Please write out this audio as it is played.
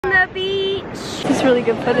It's really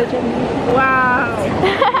good footage of me. Wow.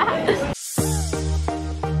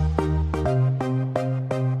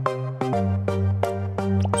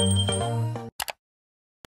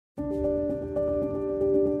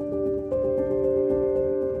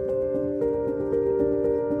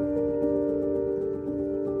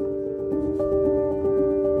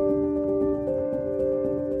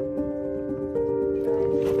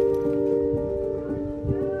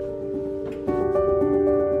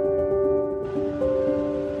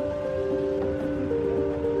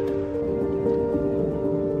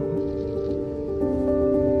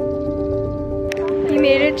 We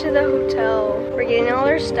made it to the hotel. We're getting all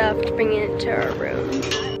our stuff, bringing it to our room.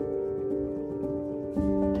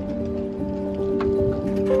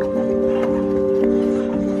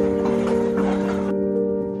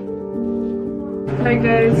 Hi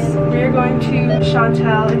guys, we are going to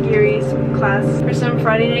Chantal and Gary's class for some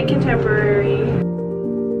Friday Night Contemporary.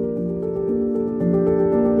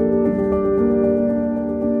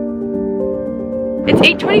 It's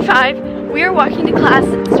 8:25. We are walking to class.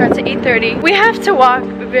 It starts at 8:30. We have to walk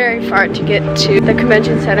very far to get to the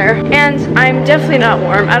convention center. And I'm definitely not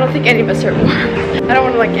warm. I don't think any of us are warm. I don't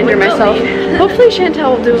want to like injure myself. Hopefully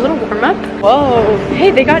Chantal will do a little warm up. Whoa.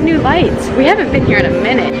 Hey, they got new lights. We haven't been here in a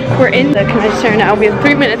minute. We're in the convention center now. We have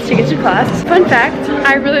 3 minutes to get to class. Fun fact,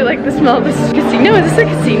 I really like the smell of this casino. Is this a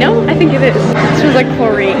casino? I think it is. It smells like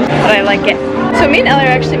chlorine, but I like it. So me and Ellie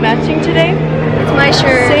are actually matching today. It's my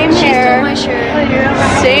shirt. Same hair. She stole my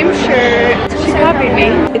shirt. Same shirt. She copied me.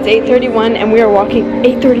 It's 8:31 and we are walking,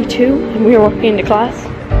 8:32 and we are walking into class.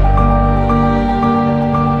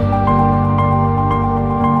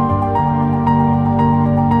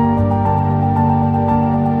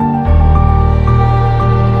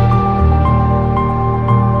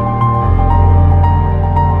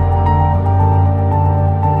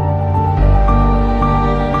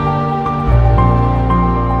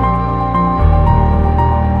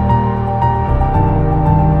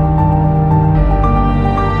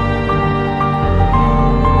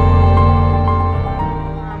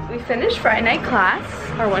 Finished Friday night class,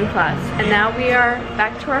 our one class, and now we are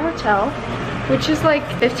back to our hotel, which is like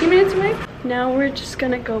 15 minutes away. Now we're just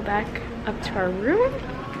gonna go back up to our room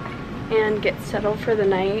and get settled for the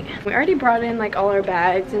night. We already brought in like all our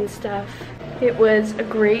bags and stuff. It was a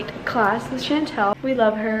great class with Chantal. We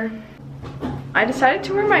love her. I decided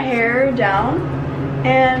to wear my hair down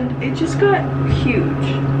and it just got huge,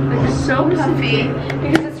 like so puffy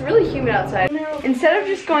because it's really humid outside. Instead of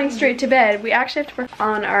just going straight to bed, we actually have to work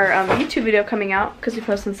on our YouTube video coming out because we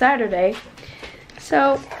post on Saturday.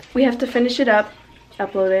 So we have to finish it up,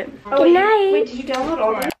 upload it. Oh, Good night. Wait, did you download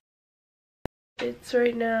all that? It's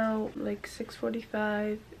right now like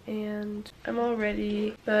 6:45 and I'm all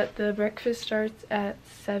ready, but the breakfast starts at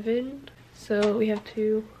 7, so we have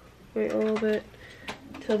to wait a little bit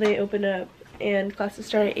till they open up. And classes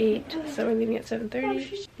start at 8, so we're leaving at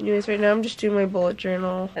 7:30. Anyways, right now I'm just doing my bullet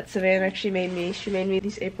journal that Savannah actually made me. She made me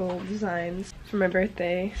these April designs for my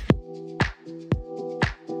birthday.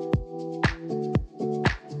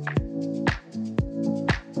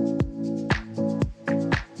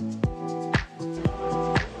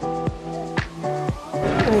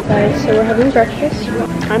 Alright guys, so we're having breakfast.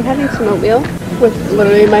 I'm having some oatmeal with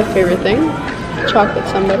literally my favorite thing, chocolate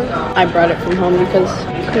sunbutter. I brought it from home because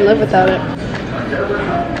I couldn't live without it.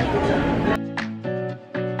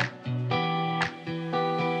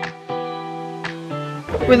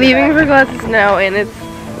 We're leaving for classes now and it's,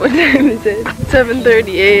 what time is it?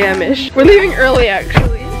 7:30 a.m.-ish. We're leaving early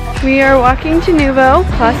actually. We are walking to Nouveau.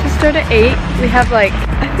 Classes start at 8. We have like,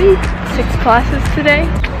 I think 6 classes today.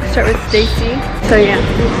 Start with Stacy. So yeah.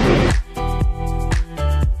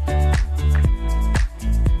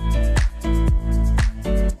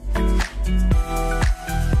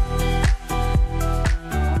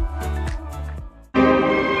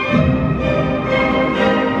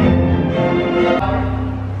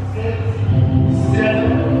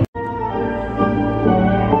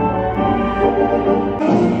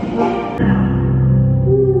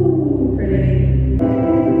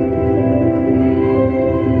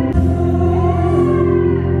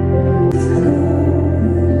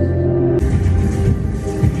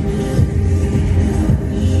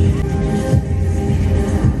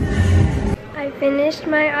 Finished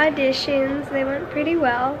my auditions, they went pretty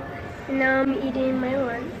well, and now I'm eating my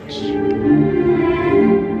lunch.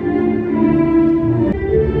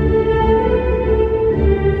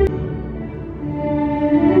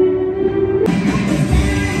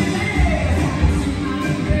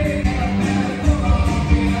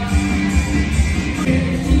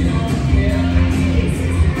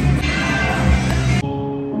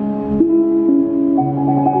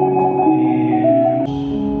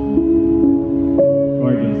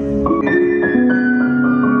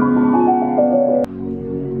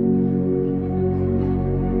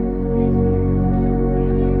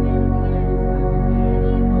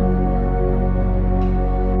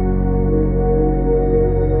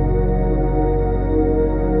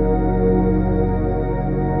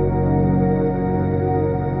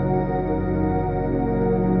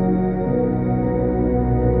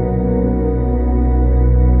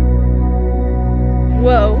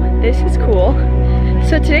 This is cool.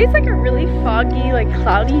 So today's like a really foggy, like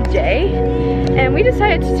cloudy day, and we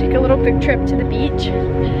decided to take a little big trip to the beach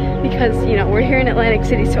because, you know, we're here in Atlantic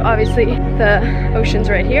City, so obviously the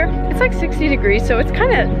ocean's right here. It's like 60 degrees, so it's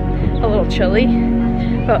kind of a little chilly,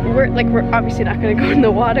 but we're obviously not gonna go in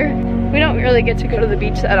the water. We don't really get to go to the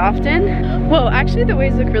beach that often. Whoa, actually the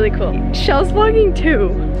waves look really cool. Shell's vlogging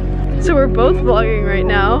too. So we're both vlogging right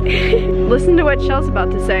now. Listen to what Shell's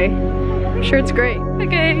about to say. I'm sure it's great.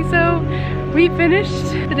 Okay, so we finished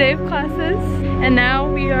the day of classes and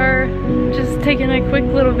now we are just taking a quick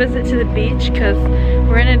little visit to the beach because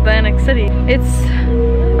we're in Atlantic City. It's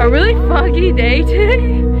a really foggy day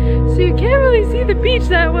today, so you can't really see the beach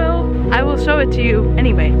that well. I will show it to you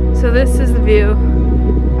anyway. So this is the view.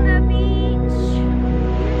 The beach.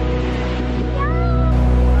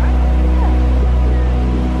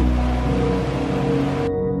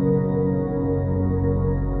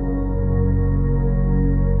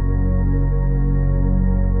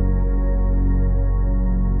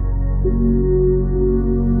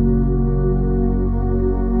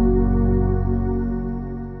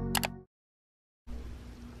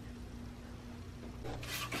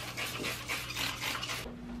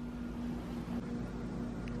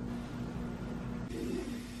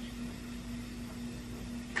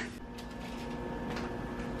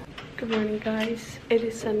 Good morning, guys. It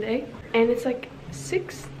is Sunday and it's like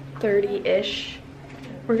 6:30-ish.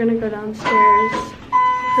 We're gonna go downstairs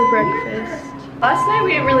for breakfast. Last night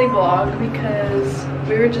we didn't really vlog because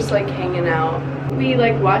we were just like hanging out. We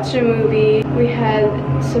like watched a movie, we had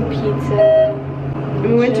some pizza, and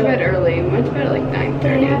we went to bed early. We went to bed at like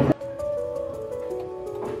 9:30.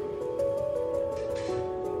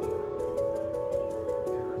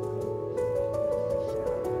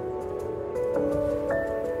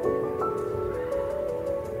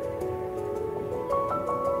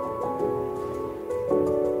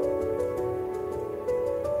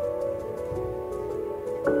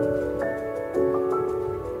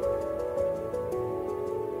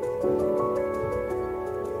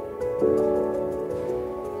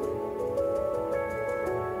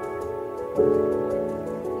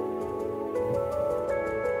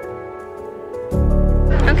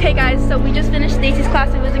 Okay guys, so we just finished Stacy's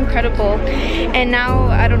class. It was incredible. And now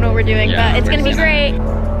I don't know what we're doing, but it's gonna be great.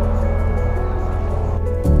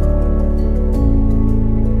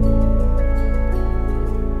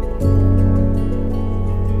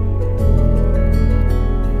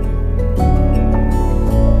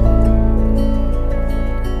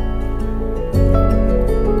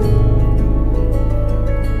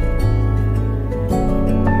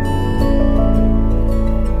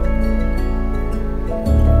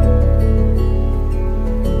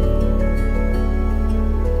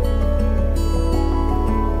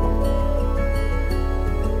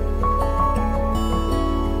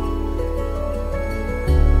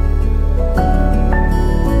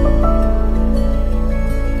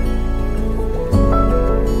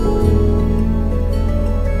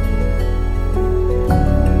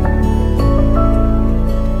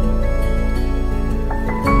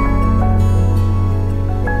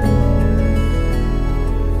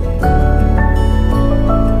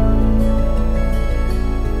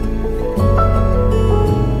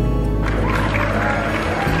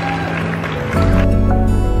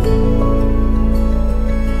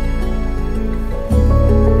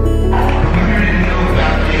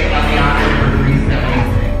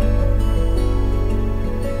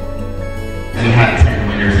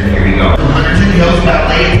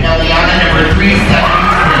 Ballet, number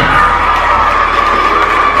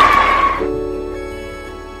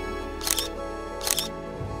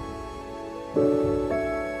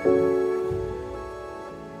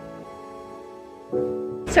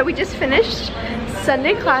So we just finished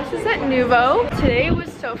Sunday classes at Nuvo. Today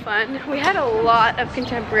was so fun. We had a lot of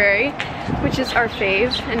contemporary, which is our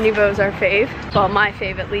fave, and Nuvo's our fave. Well, my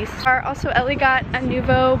fave at least. Also, Ellie got a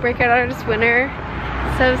Nuvo Breakout Artist winner.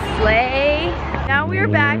 So slay. Now we are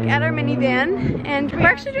back at our minivan, and we're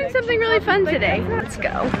actually doing something really fun today. Let's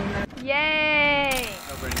go. Yay!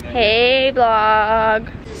 Hey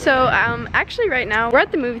vlog. So actually right now we're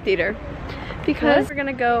at the movie theater because we're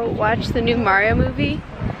gonna go watch the new Mario movie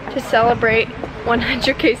to celebrate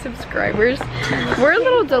 100K subscribers. We're a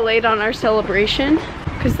little delayed on our celebration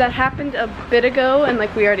because that happened a bit ago, and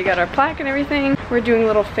like we already got our plaque and everything. We're doing a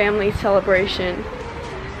little family celebration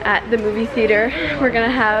at the movie theater. We're gonna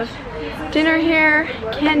have dinner here,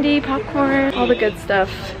 candy, popcorn, all the good stuff,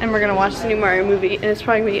 and we're gonna watch the new Mario movie, and it's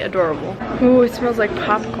probably gonna be adorable. Ooh, it smells like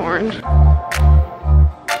popcorn.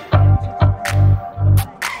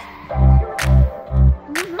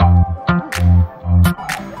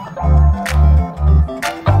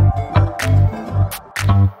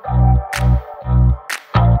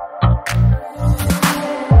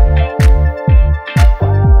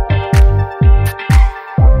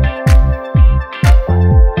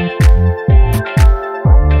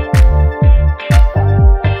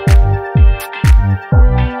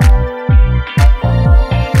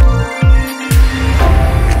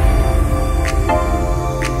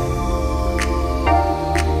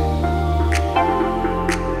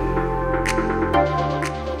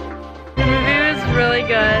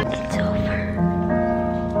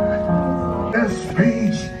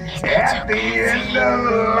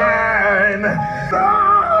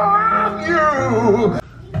 We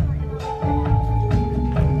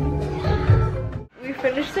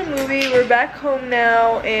finished the movie, we're back home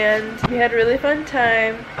now, and we had a really fun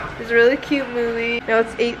time. It was a really cute movie. Now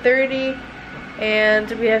it's 8:30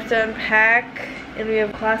 and we have to unpack and we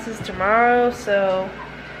have classes tomorrow, so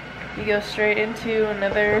we go straight into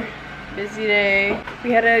another busy day. We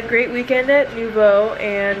had a great weekend at Nouveau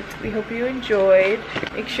and we hope you enjoyed.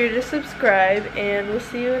 Make sure to subscribe and we'll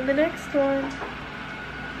see you in the next one.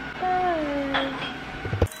 Bye.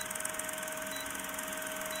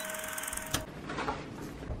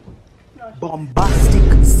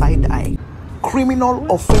 Bombastic side eye. Criminal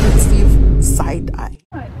offensive side eye.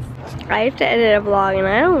 I have to edit a vlog and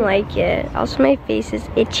I don't like it. Also, my face is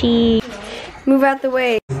itchy. Move out the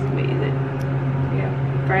way.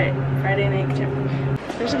 Friday night camera.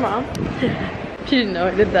 There's your mom. She didn't know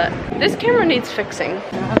I did that. This camera needs fixing.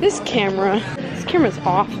 This camera's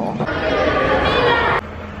awful.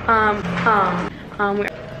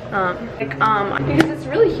 Because it's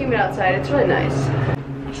really humid outside, it's really nice.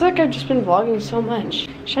 I feel like I've just been vlogging so much.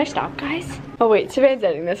 Should I stop, guys? Oh wait, Savannah's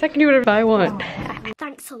editing this. I can do whatever I want.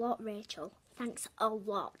 Thanks a lot, Rachel. Thanks a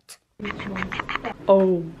lot.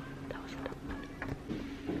 Oh.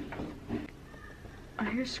 I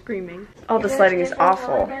hear screaming. Oh, this lighting is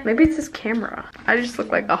awful. Maybe it's this camera. I just look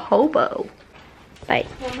like a hobo. Bye.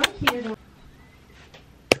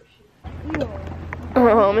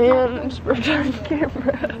 Oh man, I just burped on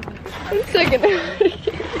camera. I'm sick of it.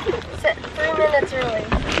 3 minutes early.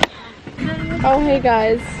 Oh, hey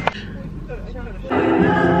guys.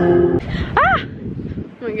 Ah!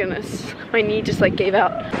 Oh my goodness. My knee just like gave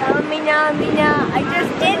out. Oh, Mina, I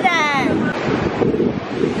just did that.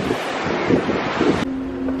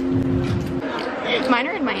 Mine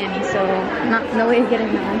are in Miami, so no way of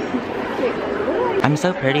getting them. I'm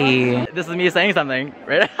so pretty. This is me saying something,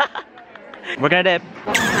 right? We're gonna dip.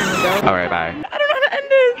 Alright, bye. I don't know how to end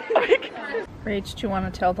this. Rach, do you want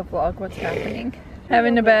to tell the vlog what's happening?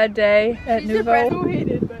 Having a bad day at Nouveau.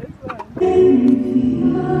 The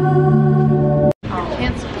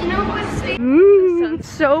sun's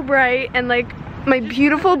so bright and like my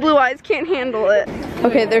beautiful blue eyes can't handle it.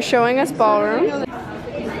 Okay, they're showing us ballroom.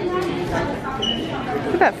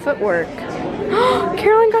 Look at that footwork.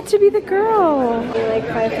 Caroline got to be the girl. Like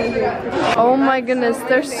 500. Oh my goodness,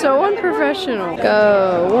 they're so unprofessional.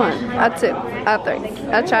 Go, 1, a 2, a 3,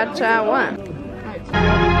 a cha-cha, 1.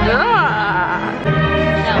 Ah.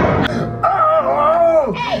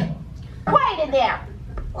 Hey! Quiet in there!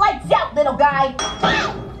 Lights out, little guy!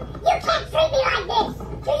 You can't treat me like this!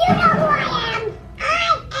 Do you know who I am? I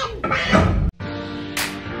am Bob!